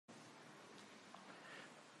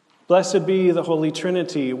Blessed be the Holy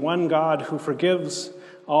Trinity, one God who forgives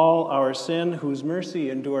all our sin, whose mercy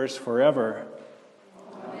endures forever.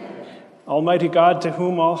 Amen. Almighty God, to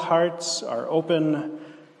whom all hearts are open,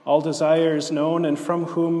 all desires known, and from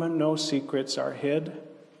whom no secrets are hid,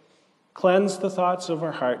 cleanse the thoughts of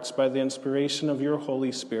our hearts by the inspiration of your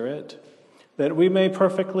Holy Spirit, that we may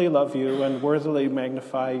perfectly love you and worthily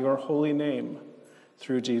magnify your holy name,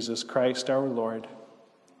 through Jesus Christ our Lord.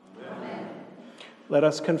 Amen. Let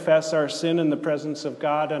us confess our sin in the presence of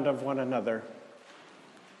God and of one another.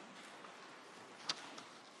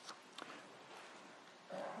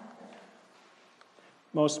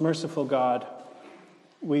 Most merciful God,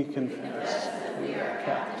 we confess that we are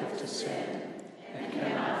captive to sin and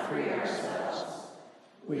cannot free ourselves.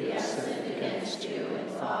 We have sinned against you in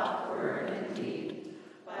thought, word, and deed,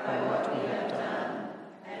 by what we have done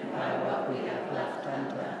and by what we have left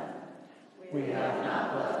undone. We have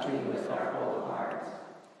not loved you with our whole heart.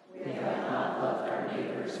 We have not loved our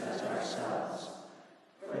neighbors as ourselves.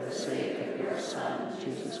 For the sake of your Son,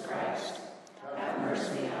 Jesus Christ, have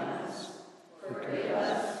mercy on us. Forgive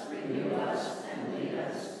us, renew us, and lead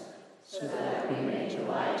us, so that we may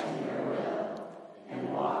delight in your will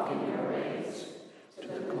and walk in your ways, to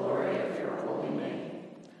the glory of your holy name.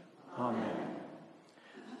 Amen.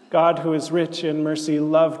 God, who is rich in mercy,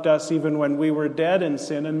 loved us even when we were dead in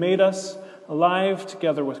sin and made us alive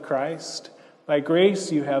together with Christ. By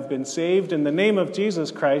grace you have been saved. In the name of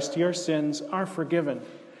Jesus Christ, your sins are forgiven.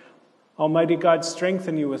 Almighty God,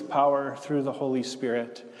 strengthen you with power through the Holy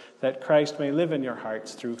Spirit, that Christ may live in your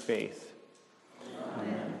hearts through faith.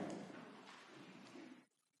 Amen.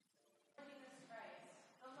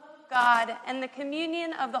 God and the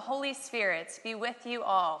communion of the Holy Spirit be with you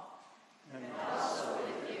all. And also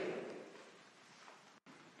with you.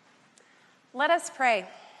 Let us pray.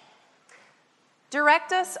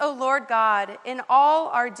 Direct us, O Lord God, in all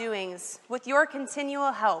our doings with your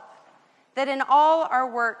continual help, that in all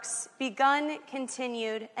our works, begun,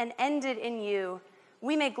 continued, and ended in you,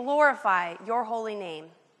 we may glorify your holy name.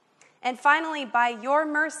 And finally, by your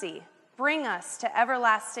mercy, bring us to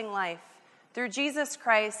everlasting life, through Jesus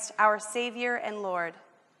Christ, our Savior and Lord.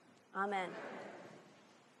 Amen.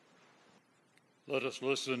 Let us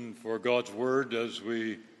listen for God's word as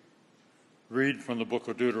we read from the book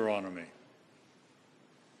of Deuteronomy.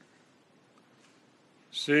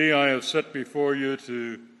 See, I have set before you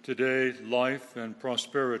today life and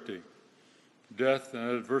prosperity, death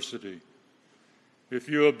and adversity. If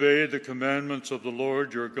you obey the commandments of the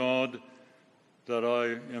Lord your God that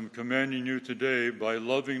I am commanding you today by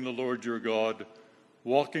loving the Lord your God,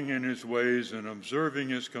 walking in his ways and observing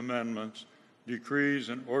his commandments, decrees,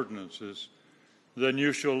 and ordinances, then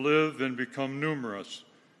you shall live and become numerous,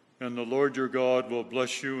 and the Lord your God will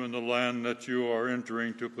bless you in the land that you are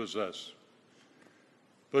entering to possess.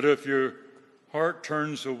 But if your heart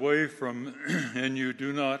turns away from and you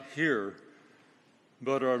do not hear,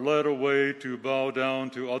 but are led away to bow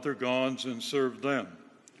down to other gods and serve them,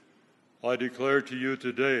 I declare to you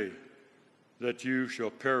today that you shall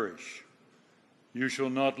perish. You shall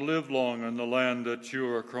not live long in the land that you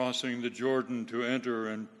are crossing the Jordan to enter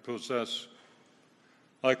and possess.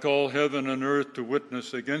 I call heaven and earth to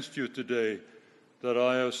witness against you today that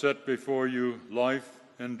I have set before you life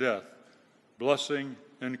and death, blessing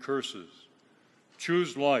and curses.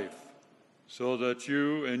 Choose life so that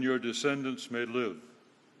you and your descendants may live,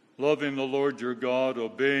 loving the Lord your God,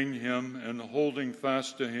 obeying him and holding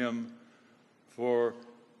fast to him, for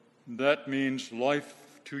that means life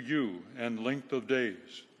to you and length of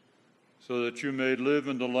days, so that you may live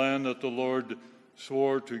in the land that the Lord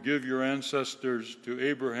swore to give your ancestors, to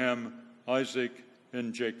Abraham, Isaac,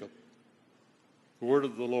 and Jacob. The word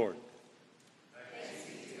of the Lord. Thanks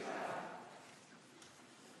be to God.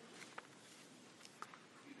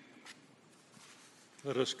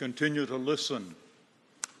 Let us continue to listen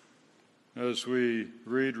as we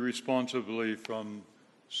read responsibly from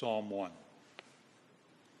Psalm 1.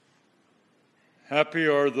 Happy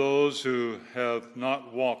are those who have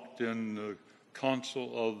not walked in the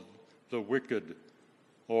counsel of the wicked,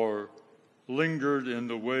 or lingered in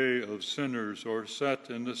the way of sinners, or sat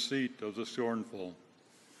in the seat of the scornful.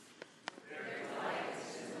 Their delight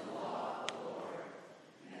is in the law of the Lord,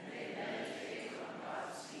 and they meditate on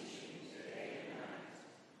God's teachings day and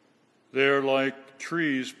night. They are like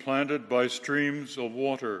trees planted by streams of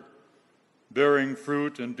water, bearing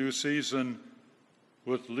fruit in due season,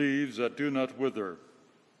 with leaves that do not wither.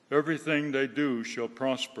 Everything they do shall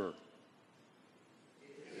prosper.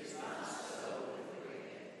 It is not so with the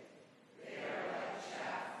wicked. They are like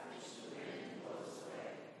chaff which the wind blows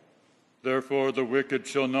away. Therefore the wicked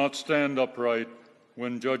shall not stand upright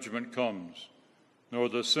when judgment comes, nor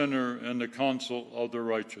the sinner in the counsel of the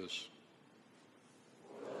righteous.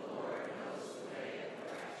 For the Lord knows the way of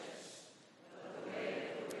the righteous, but the way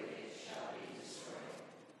of the wicked shall be destroyed.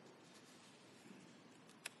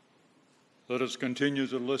 Let us continue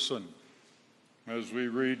to listen as we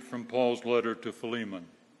read from Paul's letter to Philemon.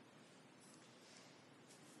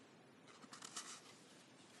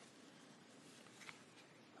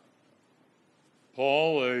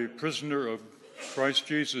 Paul, a prisoner of Christ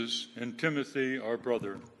Jesus, and Timothy, our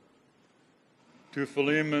brother, to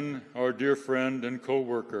Philemon, our dear friend and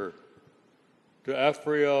co-worker, to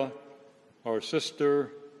Apphia, our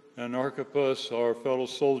sister, and Archippus, our fellow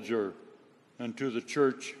soldier, and to the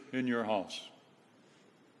church in your house.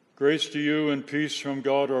 Grace to you and peace from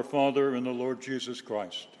God our Father and the Lord Jesus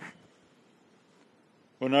Christ.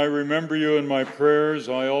 When I remember you in my prayers,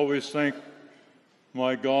 I always thank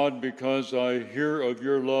my God because I hear of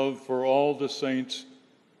your love for all the saints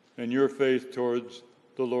and your faith towards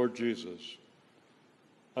the Lord Jesus.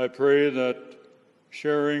 I pray that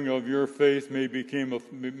sharing of your faith may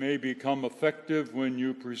become effective when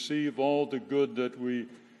you perceive all the good that we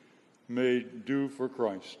may do for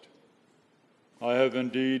Christ. I have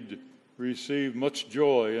indeed received much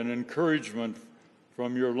joy and encouragement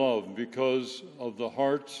from your love because of the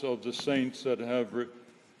hearts of the saints that have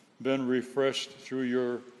been refreshed through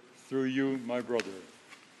you, my brother.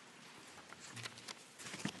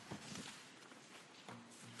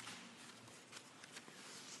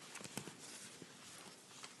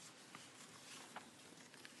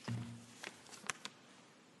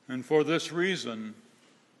 And for this reason,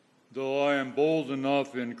 though I am bold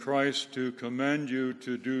enough in Christ to commend you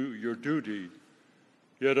to do your duty,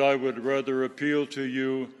 yet I would rather appeal to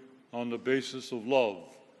you on the basis of love.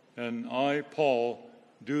 And I, Paul,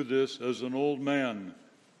 do this as an old man,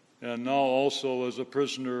 and now also as a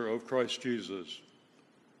prisoner of Christ Jesus.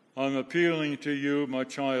 I'm appealing to you, my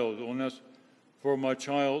child, for my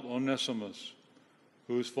child Onesimus,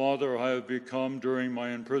 whose father I have become during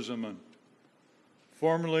my imprisonment.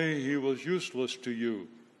 Formerly he was useless to you,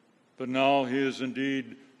 but now he is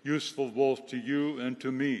indeed useful both to you and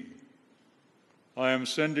to me. I am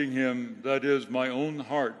sending him, that is, my own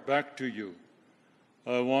heart, back to you.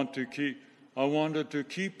 I wanted to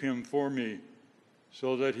keep him for me,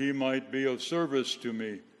 so that he might be of service to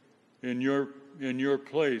me in your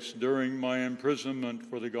place during my imprisonment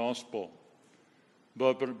for the gospel.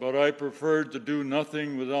 But I preferred to do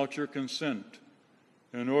nothing without your consent,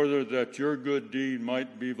 in order that your good deed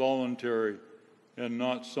might be voluntary and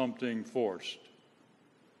not something forced.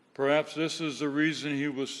 Perhaps this is the reason he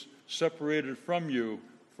was separated from you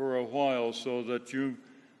for a while, so that you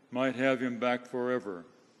might have him back forever.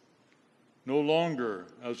 No longer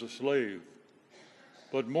as a slave,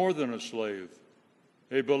 but more than a slave,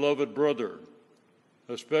 a beloved brother,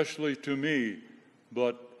 especially to me,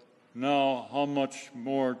 but now how much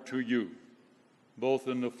more to you, both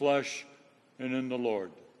in the flesh and in the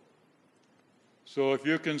Lord. So if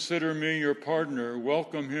you consider me your partner,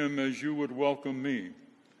 welcome him as you would welcome me.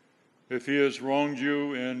 If he has wronged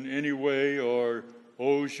you in any way or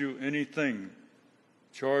owes you anything,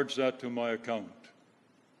 charge that to my account.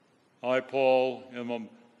 I, Paul, am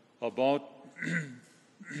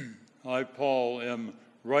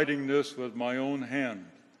writing this with my own hand.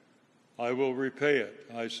 I will repay it.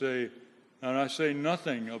 I say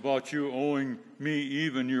nothing about you owing me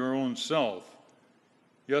even your own self.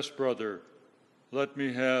 Yes, brother, let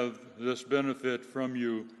me have this benefit from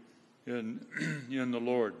you in the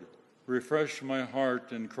Lord. Refresh my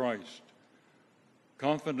heart in Christ.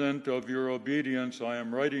 Confident of your obedience, I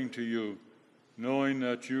am writing to you, knowing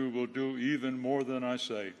that you will do even more than I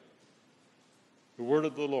say. The word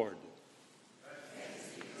of the Lord.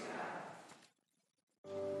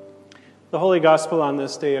 The Holy Gospel on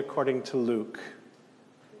this day according to Luke.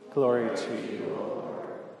 Glory to you, O Lord.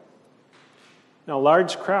 Now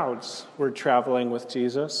large crowds were traveling with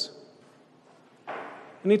Jesus.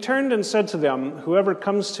 And he turned and said to them, "Whoever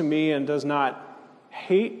comes to me and does not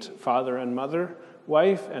hate father and mother,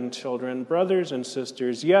 wife and children, brothers and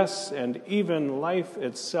sisters, yes, and even life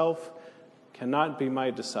itself, cannot be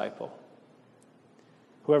my disciple.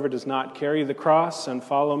 Whoever does not carry the cross and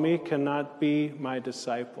follow me cannot be my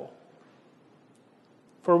disciple.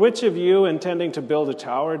 For which of you, intending to build a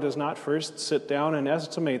tower, does not first sit down and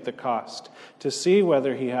estimate the cost to see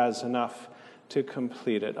whether he has enough to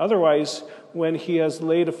complete it? Otherwise, when he has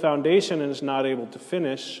laid a foundation and is not able to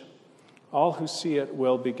finish, all who see it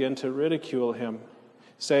will begin to ridicule him,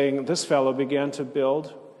 saying, 'This fellow began to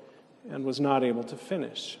build and was not able to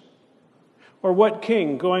finish.' Or what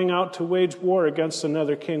king, going out to wage war against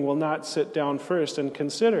another king, will not sit down first and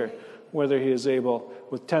consider whether he is able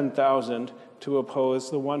with 10,000 to oppose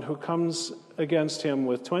the one who comes against him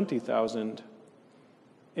with 20,000?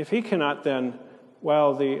 If he cannot, then,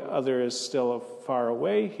 while the other is still far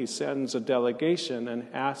away, he sends a delegation and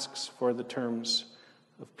asks for the terms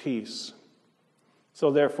of peace. So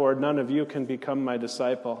therefore, none of you can become my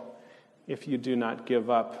disciple if you do not give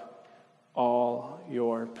up all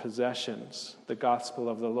your possessions. The gospel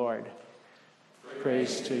of the Lord.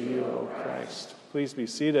 Praise to you, O Christ. Please be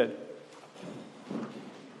seated.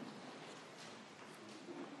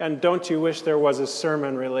 And don't you wish there was a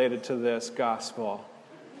sermon related to this gospel?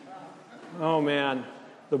 Oh man,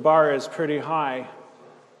 the bar is pretty high.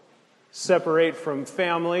 Separate from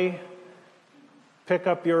family, pick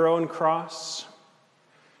up your own cross,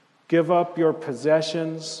 give up your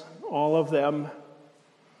possessions, all of them.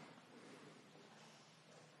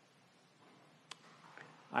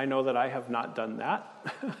 I know that I have not done that.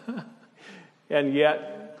 And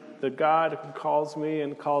yet, the God who calls me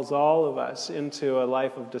and calls all of us into a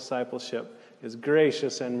life of discipleship is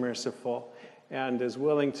gracious and merciful and is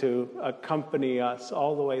willing to accompany us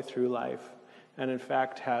all the way through life, and in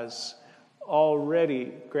fact has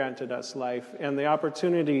already granted us life and the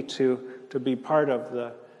opportunity to be part of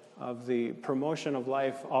the promotion of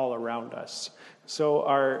life all around us. So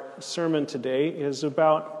our sermon today is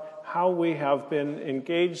about how we have been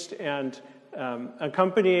engaged and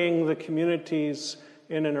accompanying the communities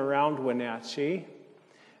in and around Wenatchee.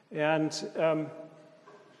 And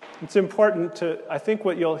it's important to, I think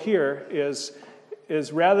what you'll hear is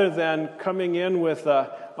rather than coming in with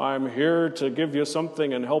a, I'm here to give you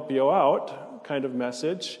something and help you out kind of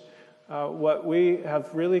message, what we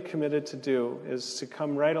have really committed to do is to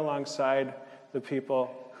come right alongside the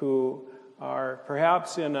people who are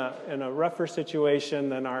perhaps in a rougher situation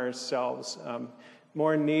than ourselves,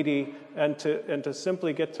 more needy, and to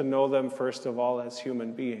simply get to know them first of all as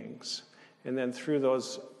human beings. And then through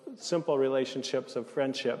those simple relationships of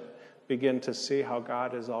friendship, begin to see how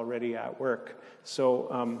God is already at work.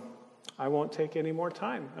 So I won't take any more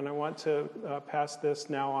time, and I want to pass this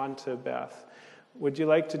now on to Beth. Would you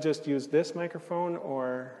like to just use this microphone,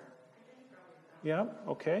 or? Yeah?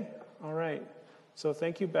 Okay. All right. So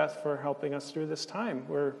thank you, Beth, for helping us through this time.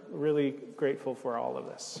 We're really grateful for all of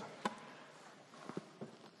this.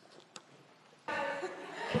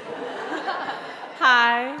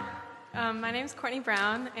 Hi, my name is Courtney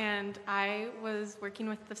Brown, and I was working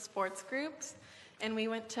with the sports groups, and we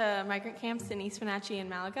went to migrant camps in East Wenatchee and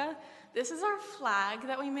Malaga. This is our flag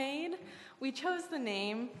that we made. We chose the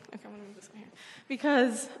name, okay, I'm going to move this one here,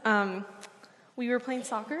 because we were playing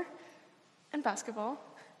soccer and basketball,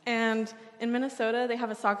 and in Minnesota, they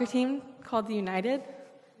have a soccer team called the United,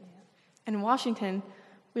 and in Washington,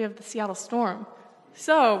 we have the Seattle Storm.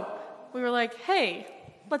 So we were like, hey,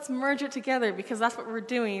 let's merge it together, because that's what we're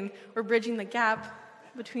doing. We're bridging the gap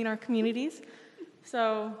between our communities.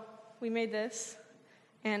 So we made this,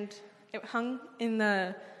 and it hung in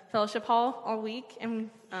the fellowship hall all week. And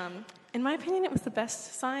in my opinion, it was the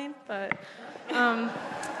best sign. But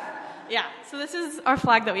yeah, so this is our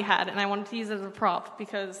flag that we had, and I wanted to use it as a prop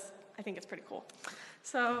because I think it's pretty cool.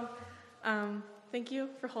 So thank you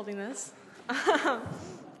for holding this.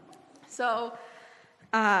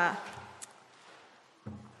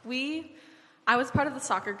 I was part of the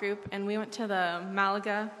soccer group, and we went to the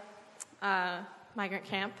Malaga migrant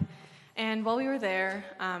camp. And while we were there,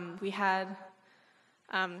 we had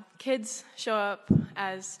kids show up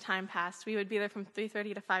as time passed. We would be there from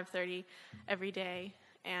 3:30 to 5:30 every day.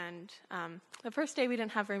 And the first day, we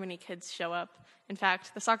didn't have very many kids show up. In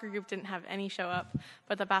fact, the soccer group didn't have any show up,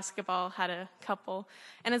 but the basketball had a couple.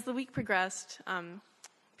 And as the week progressed,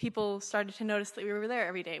 people started to notice that we were there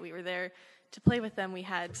every day. We were there to play with them. We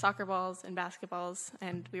had soccer balls and basketballs,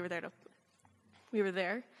 and we were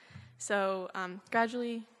there. So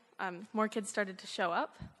gradually, more kids started to show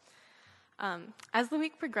up. As the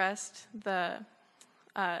week progressed, the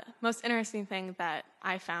most interesting thing that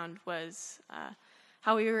I found was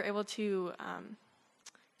how we were able to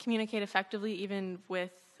communicate effectively even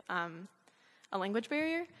with a language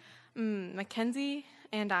barrier. Mackenzie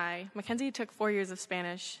took 4 years of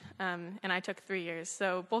Spanish, and I took 3 years.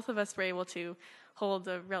 So both of us were able to hold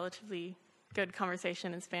a relatively good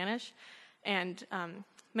conversation in Spanish. And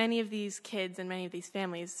many of these kids and many of these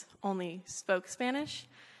families only spoke Spanish.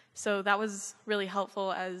 So that was really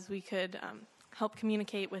helpful, as we could help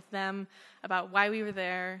communicate with them about why we were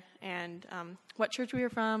there and what church we were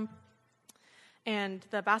from. And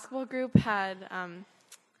the basketball group had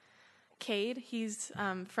Cade. He's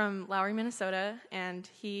from Lowry, Minnesota, and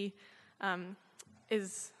he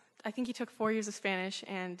I think he took 4 years of Spanish,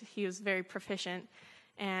 and he was very proficient.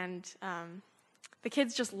 And the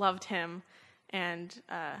kids just loved him, and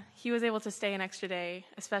he was able to stay an extra day,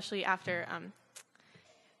 especially after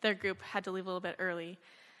their group had to leave a little bit early.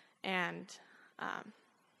 And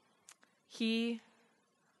he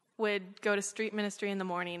would go to street ministry in the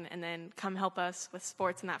morning and then come help us with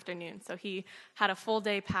sports in the afternoon. So he had a full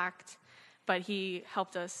day packed, but he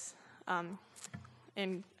helped us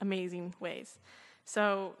in amazing ways.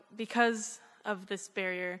 So because of this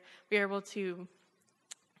barrier, we were able to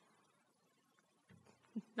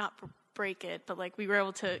not break it, but we were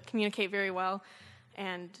able to communicate very well,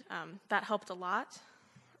 and that helped a lot.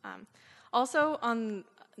 Also, on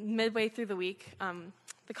midway through the week,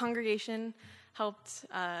 the congregation helped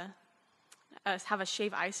us have a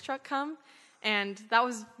Shave Ice truck come, and that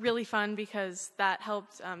was really fun because that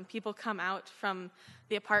helped people come out from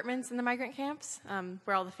the apartments in the migrant camps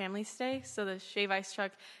where all the families stay. So the Shave Ice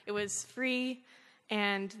truck, it was free,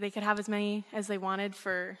 and they could have as many as they wanted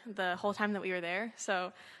for the whole time that we were there.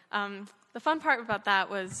 So the fun part about that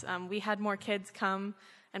was we had more kids come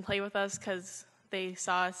and play with us because they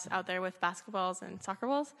saw us out there with basketballs and soccer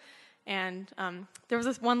balls. And there was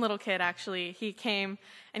this one little kid, actually. He came,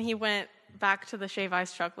 and he went back to the Shave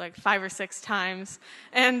Ice truck 5 or 6 times.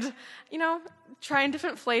 And, trying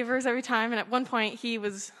different flavors every time. And at one point, he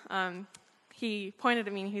pointed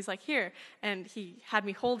at me, and he's like, here. And he had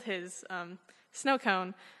me hold his snow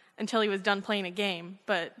cone until he was done playing a game.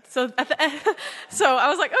 But so at the end, so I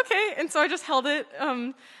was like, okay. And so I just held it.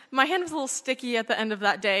 My hand was a little sticky at the end of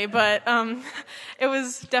that day, but it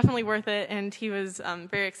was definitely worth it. And he was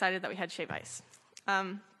very excited that we had Shave Ice.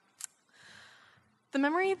 The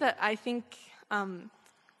memory that I think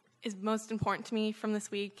is most important to me from this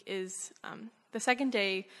week is the second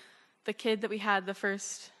day, the kid that we had for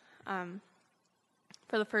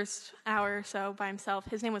the first hour or so by himself.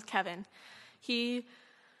 His name was Kevin. He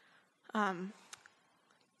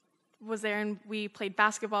was there, and we played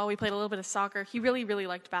basketball. We played a little bit of soccer. He really, really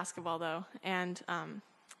liked basketball, though, and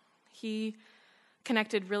he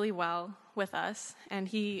connected really well with us, and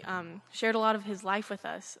he shared a lot of his life with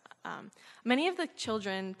us. Many of the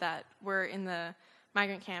children that were in the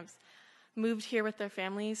migrant camps moved here with their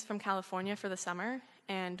families from California for the summer,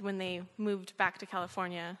 and when they moved back to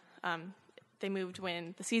California, they moved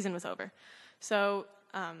when the season was over. So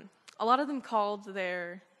a lot of them called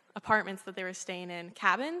their apartments that they were staying in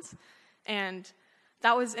cabins, and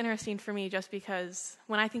that was interesting for me just because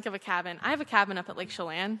when I think of a cabin, I have a cabin up at Lake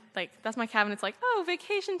Chelan. That's my cabin. It's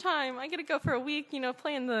vacation time. I get to go for a week,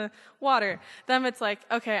 play in the water. Them, it's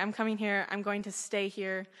okay, I'm coming here. I'm going to stay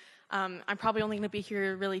here. I'm probably only going to be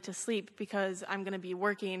here really to sleep because I'm going to be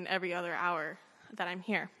working every other hour that I'm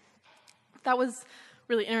here. That was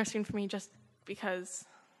really interesting for me just because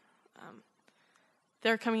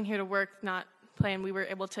they're coming here to work, not play, and we were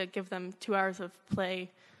able to give them 2 hours of play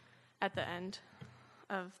at the end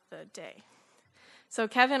of the day. So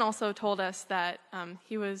Kevin also told us that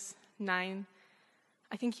he was 9,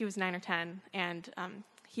 I think he was 9 or 10, and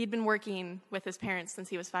he'd been working with his parents since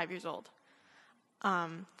he was 5 years old.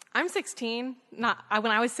 I'm 16. When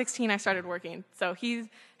I was 16, I started working. So he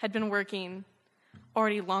had been working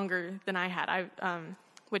already longer than I had,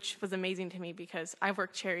 which was amazing to me because I've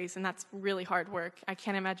worked cherries, and that's really hard work. I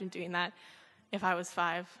can't imagine doing that if I was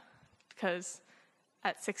 5, because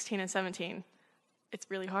at 16 and 17, it's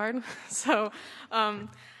really hard. So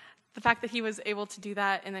the fact that he was able to do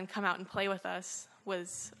that and then come out and play with us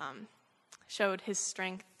showed his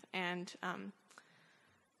strength and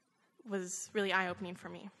was really eye-opening for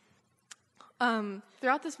me.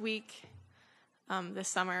 Throughout this week, this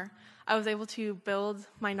summer, I was able to build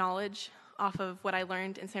my knowledge off of what I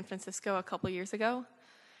learned in San Francisco a couple years ago.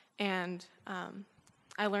 And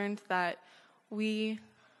I learned that we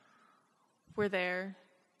were there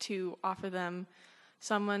to offer them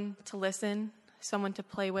someone to listen, someone to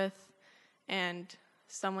play with, and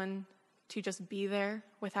someone to just be there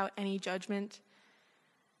without any judgment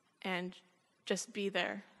and just be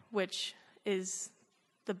there, which is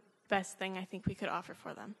the best thing I think we could offer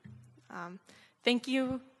for them. Thank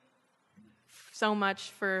you so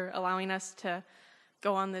much for allowing us to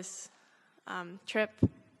go on this trip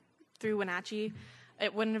through Wenatchee.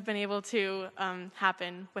 It wouldn't have been able to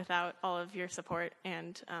happen without all of your support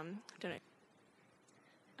and donation.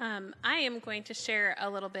 I am going to share a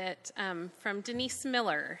little bit from Denise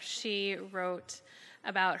Miller. She wrote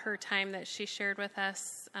about her time that she shared with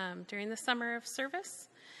us during the summer of service.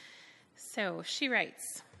 So she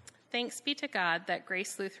writes, "Thanks be to God that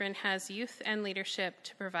Grace Lutheran has youth and leadership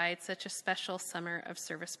to provide such a special summer of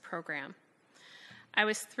service program. I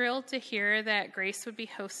was thrilled to hear that Grace would be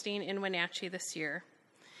hosting in Wenatchee this year.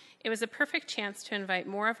 It was a perfect chance to invite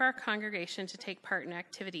more of our congregation to take part in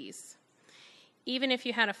activities. Even if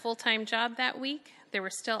you had a full-time job that week, there were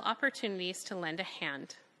still opportunities to lend a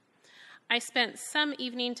hand. I spent some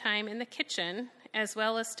evening time in the kitchen as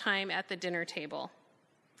well as time at the dinner table.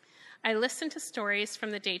 I listened to stories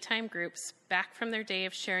from the daytime groups back from their day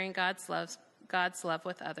of sharing God's love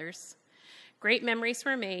with others. Great memories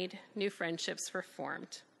were made, new friendships were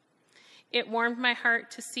formed. It warmed my heart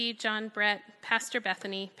to see John Brett, Pastor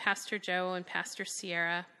Bethany, Pastor Joe, and Pastor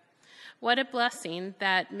Sierra. What a blessing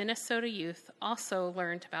that Minnesota youth also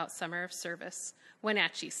learned about Summer of Service,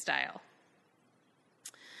 Wenatchee style.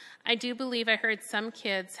 I do believe I heard some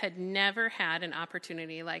kids had never had an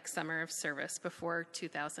opportunity like Summer of Service before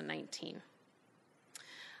 2019.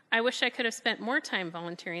 I wish I could have spent more time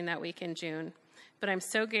volunteering that week in June, but I'm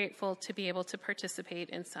so grateful to be able to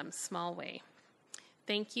participate in some small way.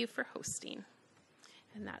 Thank you for hosting.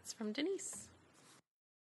 And that's from Denise.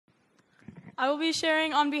 I will be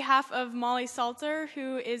sharing on behalf of Molly Salter,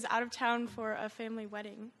 who is out of town for a family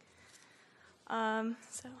wedding.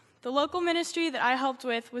 The local ministry that I helped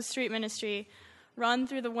with was Street Ministry, run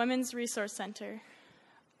through the Women's Resource Center.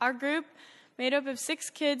 Our group, made up of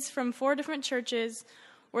 6 kids from 4 different churches,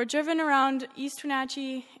 were driven around East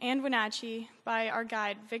Wenatchee and Wenatchee by our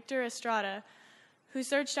guide, Victor Estrada, who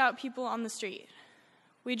searched out people on the street.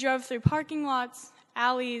 We drove through parking lots,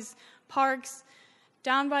 alleys, parks,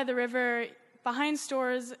 down by the river, behind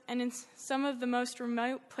stores, and in some of the most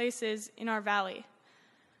remote places in our valley.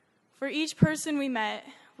 For each person we met,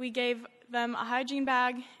 we gave them a hygiene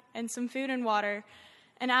bag and some food and water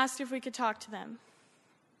and asked if we could talk to them.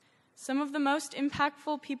 Some of the most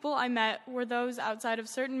impactful people I met were those outside of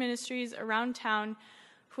certain ministries around town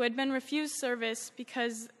who had been refused service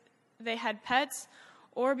because they had pets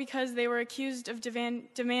or because they were accused of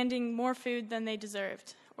demanding more food than they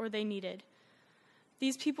deserved or they needed.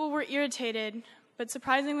 These people were irritated, but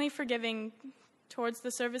surprisingly forgiving towards the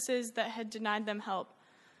services that had denied them help.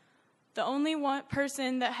 The only one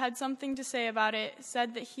person that had something to say about it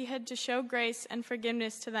said that he had to show grace and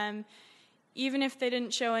forgiveness to them, even if they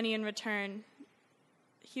didn't show any in return.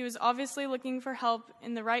 He was obviously looking for help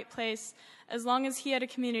in the right place, as long as he had a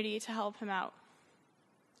community to help him out.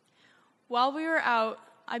 While we were out,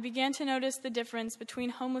 I began to notice the difference between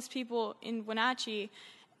homeless people in Wenatchee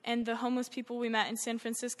and the homeless people we met in San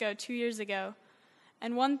Francisco 2 years ago,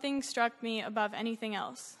 and one thing struck me above anything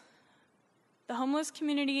else. The homeless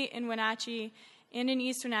community in Wenatchee and in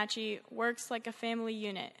East Wenatchee works like a family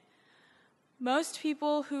unit. Most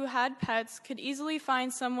people who had pets could easily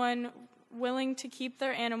find someone willing to keep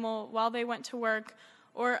their animal while they went to work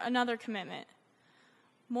or another commitment.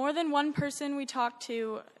 More than one person we talked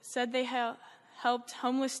to said they helped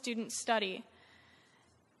homeless students study.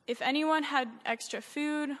 If anyone had extra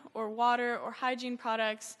food or water or hygiene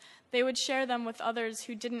products, they would share them with others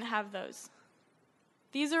who didn't have those.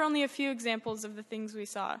 These are only a few examples of the things we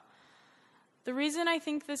saw. The reason I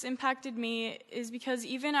think this impacted me is because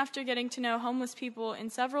even after getting to know homeless people in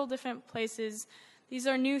several different places, these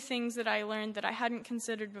are new things that I learned that I hadn't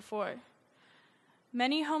considered before.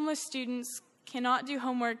 Many homeless students cannot do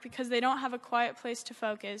homework because they don't have a quiet place to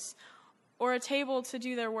focus or a table to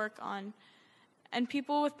do their work on. And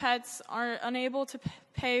people with pets are unable to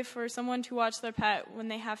pay for someone to watch their pet when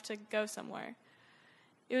they have to go somewhere.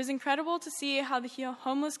 It was incredible to see how the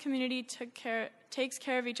homeless community takes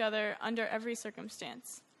care of each other under every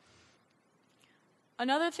circumstance.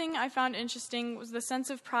 Another thing I found interesting was the sense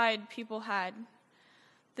of pride people had.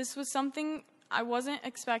 This was something I wasn't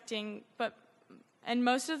expecting, and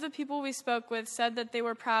most of the people we spoke with said that they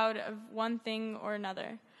were proud of one thing or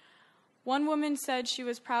another. One woman said she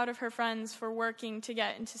was proud of her friends for working to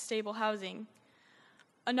get into stable housing.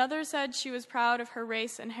 Another said she was proud of her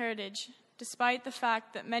race and heritage, despite the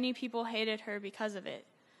fact that many people hated her because of it.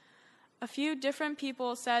 A few different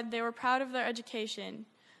people said they were proud of their education,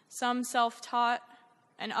 some self-taught,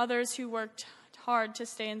 and others who worked hard to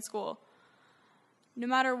stay in school. No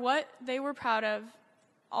matter what they were proud of,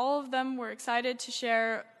 all of them were excited to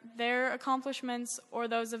share their accomplishments or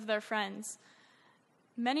those of their friends.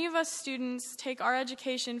 Many of us students take our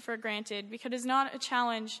education for granted because it is not a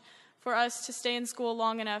challenge for us to stay in school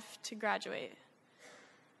long enough to graduate.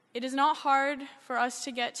 It is not hard for us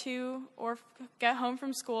to get to or get home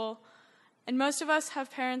from school, and most of us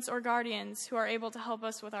have parents or guardians who are able to help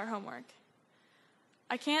us with our homework.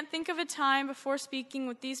 I can't think of a time before speaking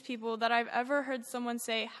with these people that I've ever heard someone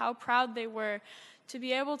say how proud they were to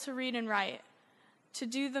be able to read and write, to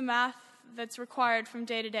do the math that's required from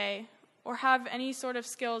day to day, or have any sort of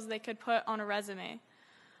skills they could put on a resume.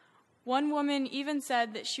 One woman even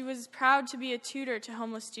said that she was proud to be a tutor to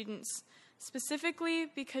homeless students, specifically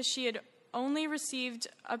because she had only received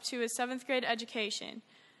up to a 7th grade education,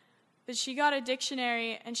 that she got a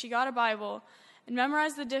dictionary and she got a Bible and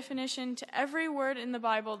memorized the definition to every word in the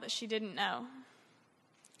Bible that she didn't know.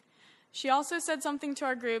 She also said something to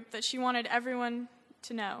our group that she wanted everyone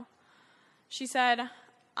to know. She said,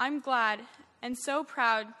 "I'm glad and so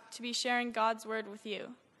proud to be sharing God's word with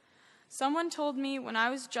you. Someone told me when I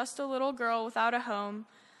was just a little girl without a home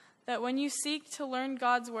that when you seek to learn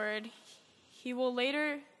God's word, He will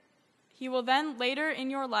then later in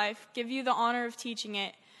your life give you the honor of teaching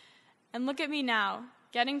it. And look at me now,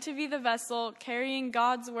 getting to be the vessel carrying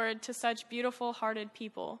God's word to such beautiful-hearted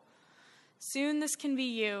people. Soon this can be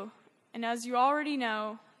you, and as you already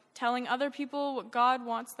know, telling other people what God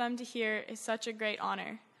wants them to hear is such a great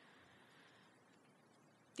honor."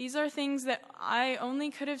 These are things that I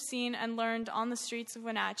only could have seen and learned on the streets of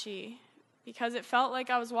Wenatchee, because it felt like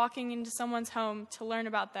I was walking into someone's home to learn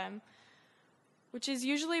about them, which is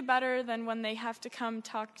usually better than when they have to come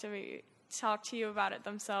talk to you about it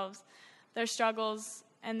themselves, their struggles,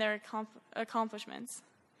 and their accomplishments.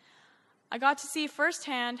 I got to see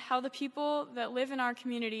firsthand how the people that live in our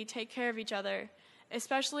community take care of each other,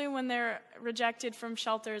 especially when they're rejected from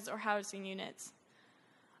shelters or housing units.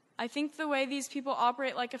 I think the way these people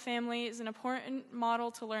operate like a family is an important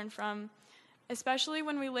model to learn from, especially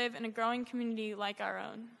when we live in a growing community like our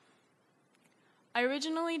own. I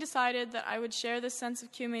originally decided that I would share this sense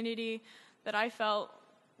of community that I felt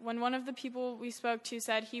when one of the people we spoke to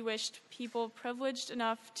said he wished people privileged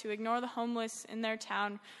enough to ignore the homeless in their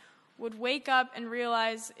town would wake up and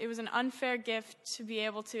realize it was an unfair gift to be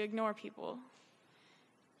able to ignore people.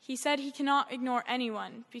 He said he cannot ignore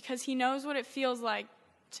anyone because he knows what it feels like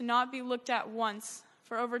to not be looked at once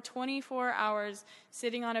for over 24 hours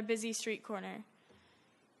sitting on a busy street corner.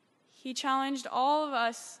 He challenged all of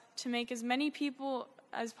us to make as many people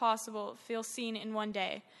as possible feel seen in one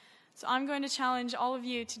day. So I'm going to challenge all of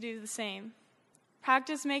you to do the same.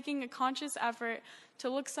 Practice making a conscious effort to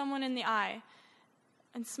look someone in the eye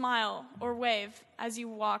and smile or wave as you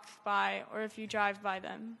walk by or if you drive by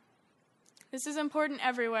them. This is important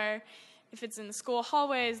everywhere, if it's in the school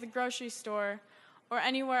hallways, the grocery store, or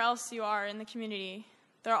anywhere else you are in the community.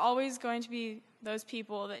 There are always going to be those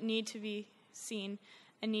people that need to be seen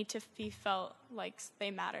and need to be felt like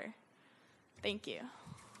they matter. Thank you.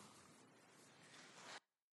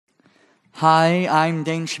 Hi, I'm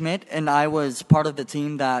Dane Schmidt, and I was part of the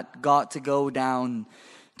team that got to go down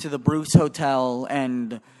to the Bruce Hotel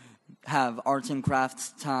and have arts and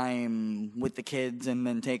crafts time with the kids and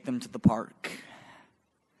then take them to the park.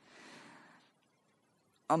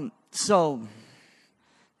 So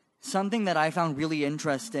something that I found really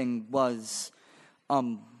interesting was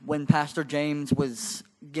when Pastor James was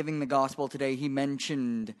giving the gospel today, he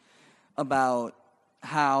mentioned about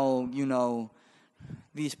how,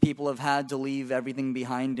 these people have had to leave everything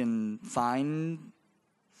behind and find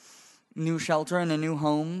new shelter and a new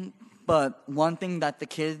home. But one thing that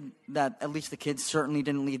at least the kids certainly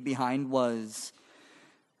didn't leave behind was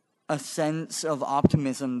a sense of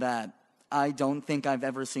optimism that I don't think I've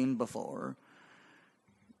ever seen before.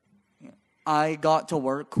 I got to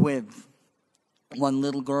work with one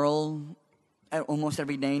little girl almost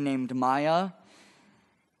every day named Maya,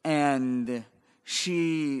 and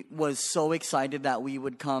she was so excited that we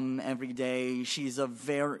would come every day. She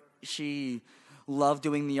loved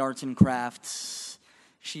doing the arts and crafts.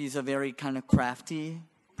 She's a very kind of crafty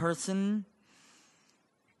person.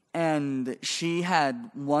 And she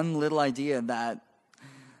had one little idea that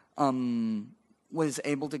was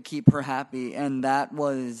able to keep her happy, and that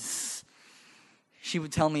was she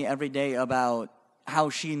would tell me every day about how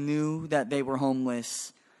she knew that they were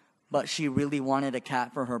homeless, but she really wanted a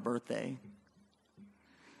cat for her birthday.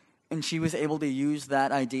 And she was able to use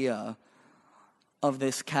that idea of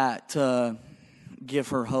this cat to give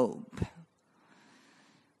her hope.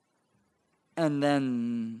 And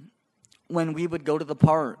then when we would go to the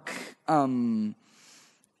park,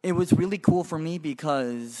 it was really cool for me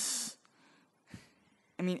because,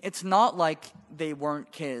 it's not like they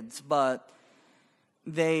weren't kids, but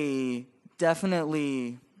they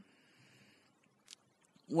definitely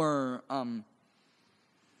were,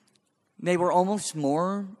 they were almost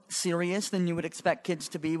more serious than you would expect kids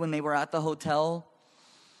to be when they were at the hotel,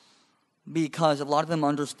 because a lot of them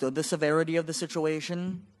understood the severity of the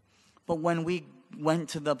situation. But when we went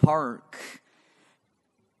to the park,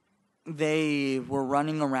 they were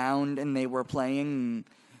running around and they were playing,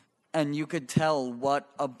 and you could tell what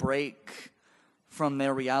a break from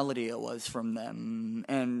their reality it was from them.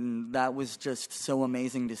 And that was just so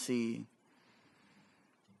amazing to see.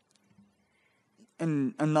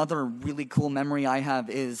 And another really cool memory I have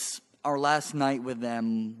is our last night with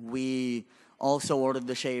them. We also ordered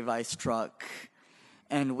the Shave Ice truck.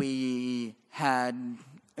 and we had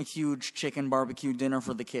a huge chicken barbecue dinner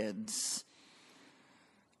for the kids.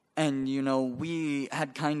 And, we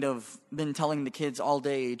had kind of been telling the kids all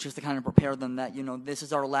day just to kind of prepare them that, this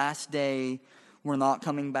is our last day. We're not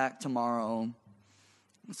coming back tomorrow.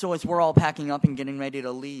 So as we're all packing up and getting ready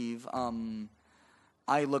to leave,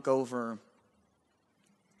 I look over,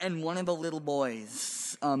 and one of the little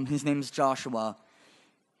boys, his name's Joshua,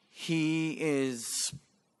 he is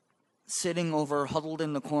sitting over, huddled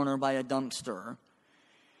in the corner by a dumpster,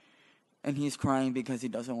 and he's crying because he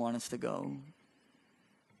doesn't want us to go.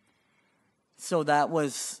 So that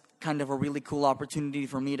was kind of a really cool opportunity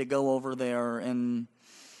for me to go over there and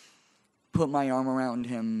put my arm around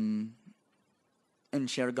him and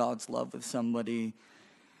share God's love with somebody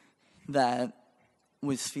that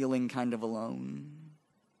was feeling kind of alone.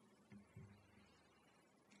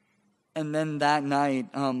 And then that night,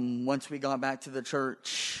 once we got back to the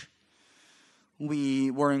church,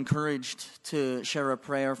 we were encouraged to share a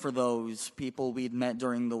prayer for those people we'd met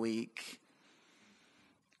during the week.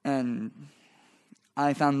 And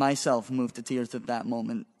I found myself moved to tears at that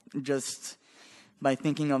moment, just by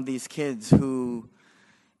thinking of these kids who,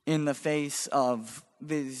 in the face of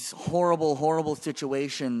these horrible, horrible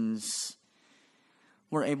situations,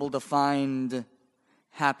 were able to find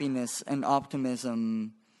happiness and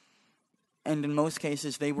optimism. And in most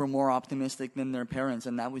cases, they were more optimistic than their parents,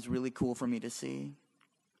 and that was really cool for me to see.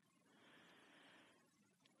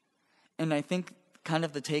 And I think kind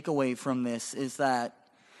of the takeaway from this is that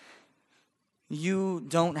you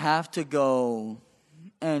don't have to go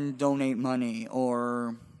and donate money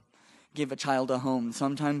or give a child a home.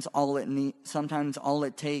 Sometimes all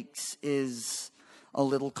it takes is a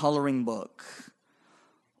little coloring book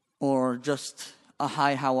or just a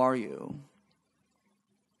hi, how are you?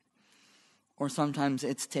 Or sometimes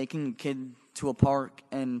it's taking a kid to a park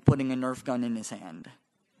and putting a Nerf gun in his hand.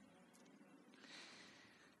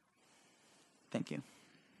 Thank you.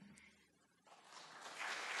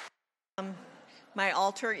 My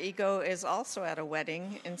alter ego is also at a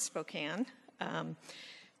wedding in Spokane,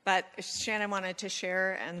 but Shannon wanted to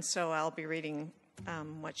share, and so I'll be reading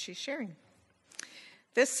what she's sharing.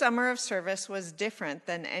 This summer of service was different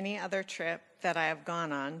than any other trip that I have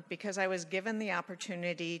gone on because I was given the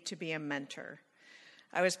opportunity to be a mentor.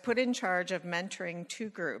 I was put in charge of mentoring two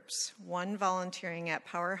groups, one volunteering at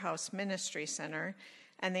Powerhouse Ministry Center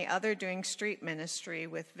and the other doing street ministry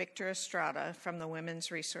with Victor Estrada from the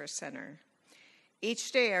Women's Resource Center.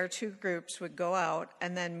 Each day, our two groups would go out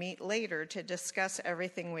and then meet later to discuss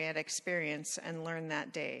everything we had experienced and learned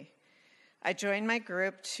that day. I joined my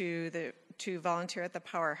group to volunteer at the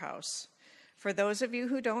Powerhouse. For those of you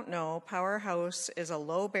who don't know, Powerhouse is a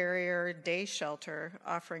low-barrier day shelter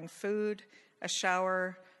offering food, a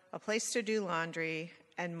shower, a place to do laundry,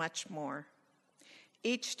 and much more.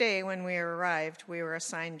 Each day when we arrived, we were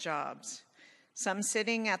assigned jobs, some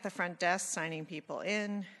sitting at the front desk signing people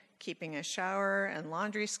in, keeping a shower and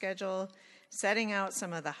laundry schedule, setting out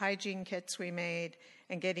some of the hygiene kits we made,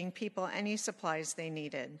 and getting people any supplies they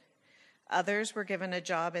needed. Others were given a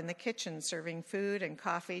job in the kitchen serving food and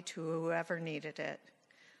coffee to whoever needed it,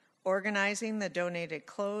 organizing the donated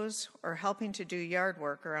clothes, or helping to do yard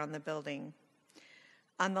work around the building.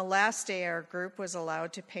 On the last day, our group was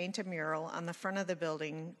allowed to paint a mural on the front of the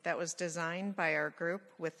building that was designed by our group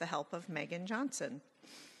with the help of Megan Johnson.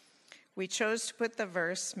 We chose to put the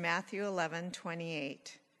verse Matthew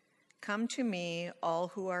 11:28, "Come to me, all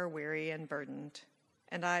who are weary and burdened,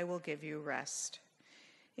 and I will give you rest,"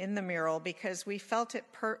 in the mural because we felt it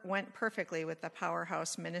went perfectly with the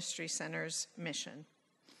Powerhouse Ministry Center's mission.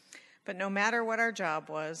 But no matter what our job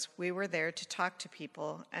was, we were there to talk to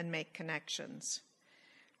people and make connections.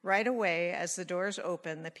 Right away, as the doors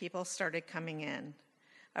opened, the people started coming in.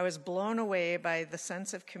 I was blown away by the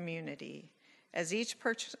sense of community. As each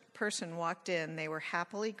person walked in, they were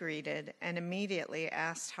happily greeted and immediately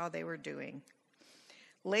asked how they were doing.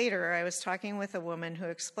 Later, I was talking with a woman who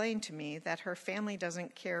explained to me that her family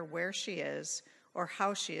doesn't care where she is or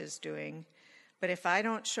how she is doing, but if I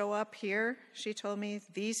don't show up here, she told me,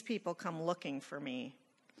 these people come looking for me.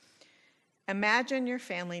 Imagine your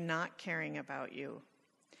family not caring about you,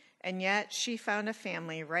 and yet she found a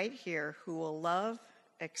family right here who will love,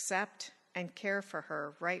 accept, and care for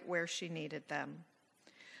her right where she needed them.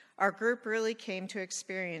 Our group really came to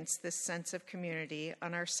experience this sense of community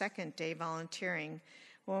on our second day volunteering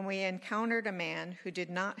when we encountered a man who did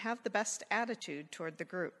not have the best attitude toward the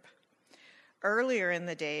group. Earlier in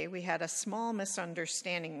the day, we had a small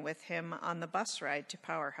misunderstanding with him on the bus ride to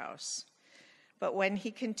Powerhouse. But when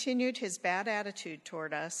he continued his bad attitude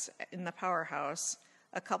toward us in the Powerhouse,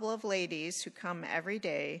 A couple of ladies who come every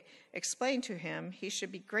day explained to him he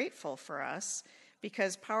should be grateful for us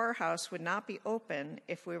because Powerhouse would not be open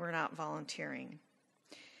if we were not volunteering.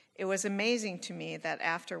 It was amazing to me that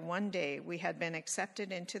after one day we had been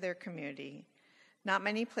accepted into their community. Not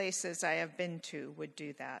many places I have been to would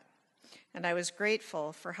do that, and I was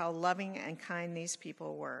grateful for how loving and kind these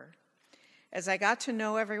people were. As I got to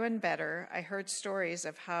know everyone better, I heard stories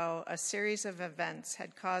of how a series of events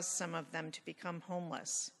had caused some of them to become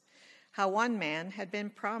homeless, how one man had been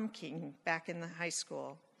prom king back in the high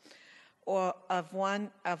school, or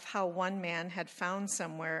of how one man had found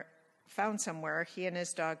somewhere he and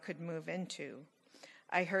his dog could move into.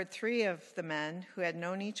 I heard 3 of the men who had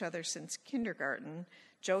known each other since kindergarten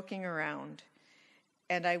joking around,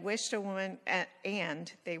 and they wished a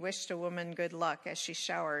woman good luck as she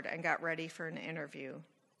showered and got ready for an interview.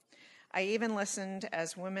 I even listened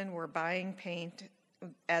as women were buying paint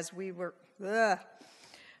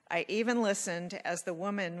I even listened as the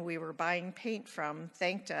woman we were buying paint from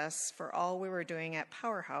thanked us for all we were doing at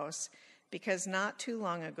Powerhouse, because not too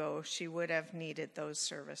long ago she would have needed those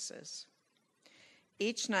services.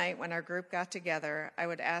 Each night when our group got together, I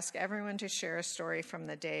would ask everyone to share a story from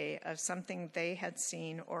the day of something they had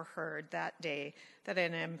seen or heard that day that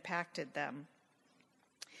had impacted them.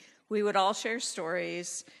 We would all share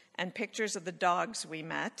stories and pictures of the dogs we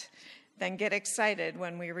met, then get excited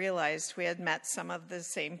when we realized we had met some of the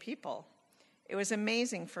same people. It was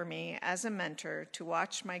amazing for me as a mentor to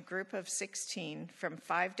watch my group of 16 from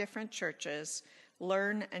 5 different churches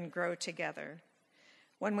learn and grow together.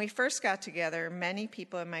 When we first got together, many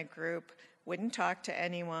people in my group wouldn't talk to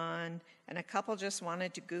anyone, and a couple just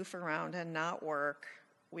wanted to goof around and not work.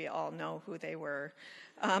 We all know who they were.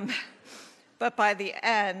 But by the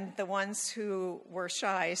end, the ones who were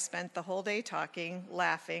shy spent the whole day talking,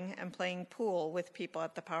 laughing, and playing pool with people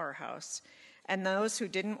at the Powerhouse. And those who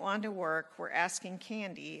didn't want to work were asking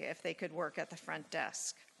Candy if they could work at the front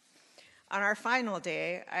desk. On our final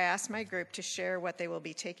day, I asked my group to share what they will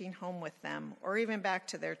be taking home with them, or even back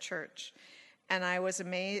to their church. And I was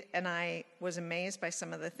amazed by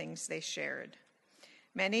some of the things they shared.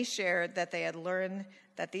 Many shared that they had learned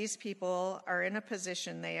that these people are in a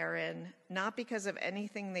position they are in, not because of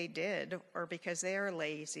anything they did or because they are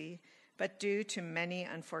lazy, but due to many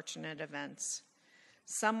unfortunate events.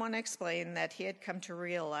 Someone explained that he had come to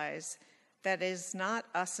realize that it is not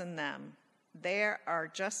us and them. They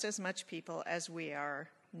are just as much people as we are,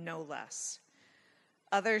 no less.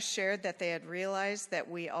 Others shared that they had realized that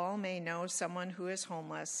we all may know someone who is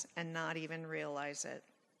homeless and not even realize it.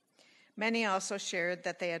 Many also shared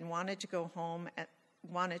that they had wanted to go home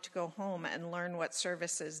and learn what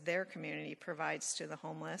services their community provides to the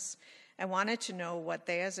homeless, and wanted to know what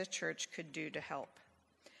they as a church could do to help.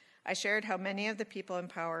 I shared how many of the people in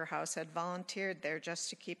Powerhouse had volunteered there just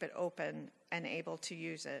to keep it open and able to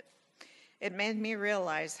use it. It made me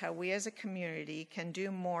realize how we as a community can do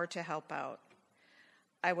more to help out.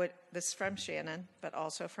 This is from Shannon, but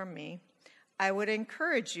also from me. I would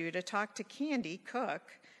encourage you to talk to Candy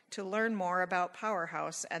Cook to learn more about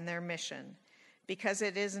Powerhouse and their mission, because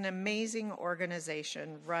it is an amazing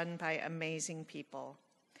organization run by amazing people.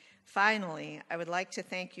 Finally, I would like to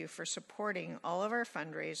thank you for supporting all of our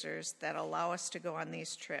fundraisers that allow us to go on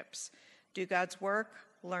these trips, do God's work,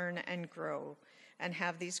 learn and grow, and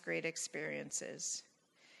have these great experiences.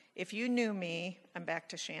 If you knew me, I'm back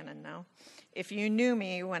to Shannon now. If you knew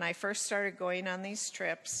me when I first started going on these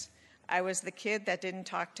trips, I was the kid that didn't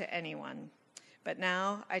talk to anyone. But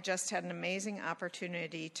now I just had an amazing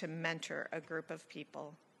opportunity to mentor a group of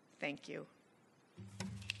people. Thank you.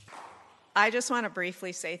 I just want to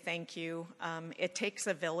briefly say thank you. It takes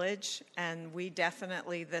a village, and we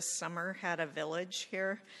definitely this summer had a village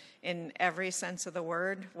here in every sense of the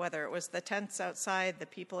word, whether it was the tents outside, the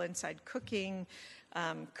people inside cooking,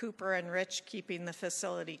 Cooper and Rich keeping the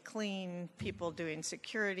facility clean, people doing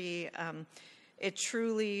security. It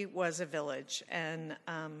truly was a village, and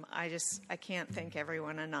I can't thank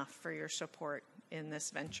everyone enough for your support in this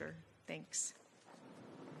venture. Thanks.